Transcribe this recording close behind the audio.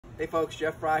Hey folks,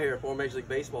 Jeff Frye here, former Major League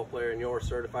Baseball player and your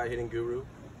certified hitting guru.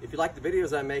 If you like the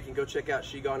videos I'm making, go check out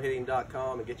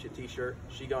shegonehitting.com and get you a t-shirt.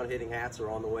 She Gone Hitting hats are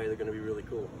on the way. They're going to be really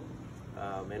cool.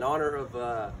 In honor of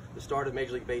the start of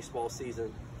Major League Baseball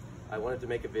season, I wanted to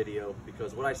make a video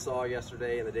because what I saw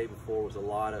yesterday and the day before was a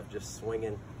lot of just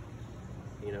swinging,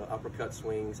 you know, uppercut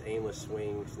swings, aimless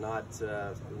swings,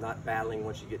 not battling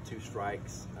once you get 2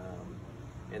 strikes.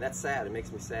 And that's sad. It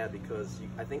makes me sad because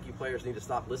I think you players need to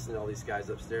stop listening to all these guys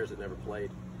upstairs that never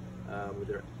played with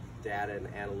their data and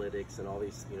analytics and all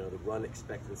these, you know, the run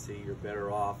expectancy. You're better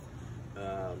off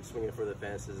swinging for the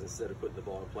fences instead of putting the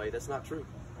ball in play. That's not true.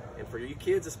 And for you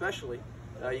kids especially,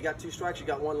 you got 2 strikes, you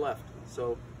got 1 left.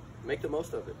 So make the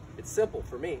most of it. It's simple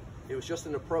for me. It was just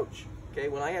an approach. Okay,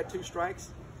 when I had 2 strikes,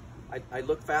 I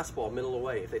looked fastball middle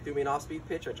away. If they threw me an off-speed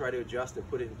pitch, I tried to adjust and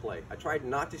put it in play. I tried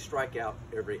not to strike out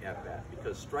every at-bat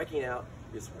because striking out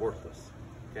is worthless.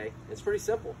 Okay, it's pretty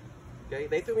simple. Okay,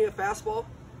 they threw me a fastball,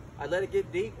 I let it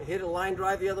get deep and hit a line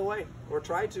drive the other way, or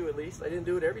tried to at least. I didn't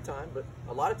do it every time, but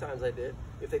a lot of times I did.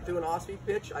 If they threw an off-speed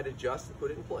pitch, I'd adjust and put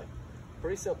it in play.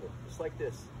 Pretty simple, just like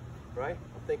this, right?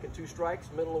 I'm thinking 2 strikes,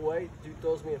 middle away. Dude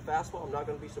throws me a fastball, I'm not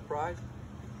going to be surprised.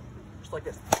 Just like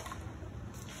this.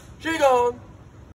 She gone.